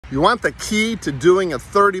You want the key to doing a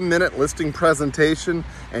 30-minute listing presentation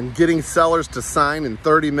and getting sellers to sign in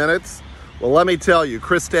 30 minutes? Well, let me tell you,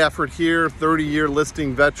 Chris Stafford here, 30-year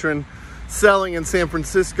listing veteran, selling in San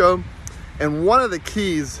Francisco. And one of the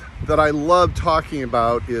keys that I love talking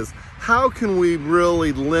about is how can we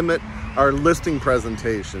really limit our listing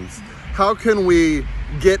presentations? How can we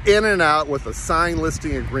get in and out with a signed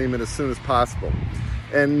listing agreement as soon as possible?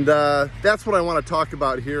 And that's what I want to talk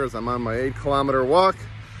about here as I'm on my 8-kilometer walk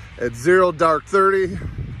at 0 dark 30.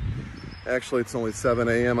 Actually, it's only 7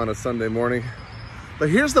 a.m. on a Sunday morning. But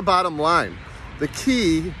here's the bottom line. The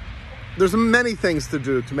key, there's many things to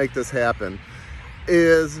do to make this happen,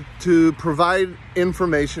 is to provide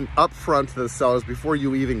information up front to the sellers before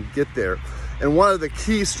you even get there. And one of the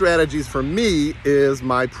key strategies for me is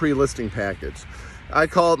my pre-listing package. I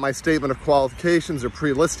call it my statement of qualifications or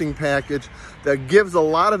pre-listing package that gives a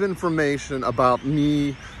lot of information about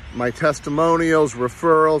me, my testimonials,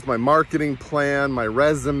 referrals, my marketing plan, my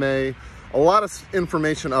resume, a lot of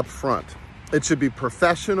information up front. It should be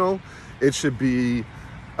professional. It should be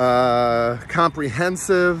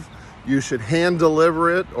comprehensive. You should hand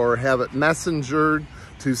deliver it or have it messengered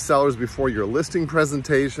to sellers before your listing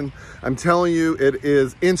presentation. I'm telling you, it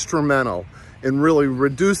is instrumental in really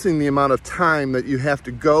reducing the amount of time that you have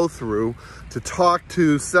to go through to talk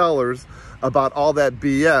to sellers about all that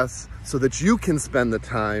BS so that you can spend the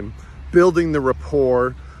time building the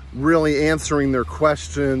rapport, really answering their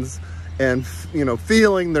questions and, you know,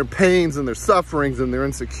 feeling their pains and their sufferings and their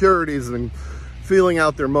insecurities and feeling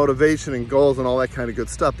out their motivation and goals and all that kind of good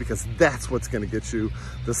stuff, because that's what's going to get you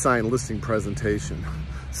the signed listing presentation.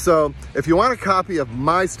 So if you want a copy of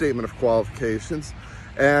my statement of qualifications,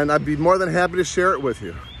 and I'd be more than happy to share it with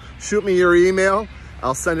you, shoot me your email.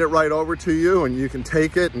 I'll send it right over to you and you can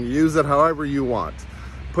take it and use it however you want.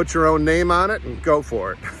 Put your own name on it and go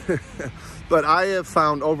for it. But I have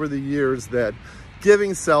found over the years that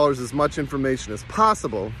giving sellers as much information as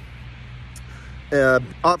possible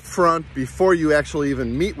up front before you actually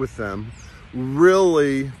even meet with them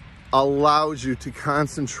really allows you to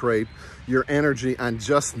concentrate your energy on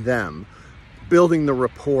just them, building the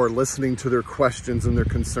rapport, listening to their questions and their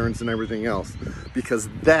concerns and everything else, because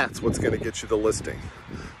that's what's going to get you the listing.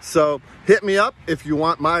 So hit me up if you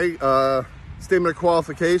want my statement of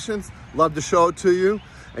qualifications. Love to show it to you,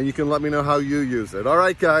 and you can let me know how you use it. All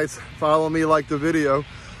right, guys, follow me, like the video.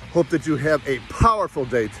 Hope that you have a powerful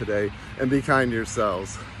day today and be kind to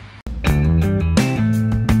yourselves.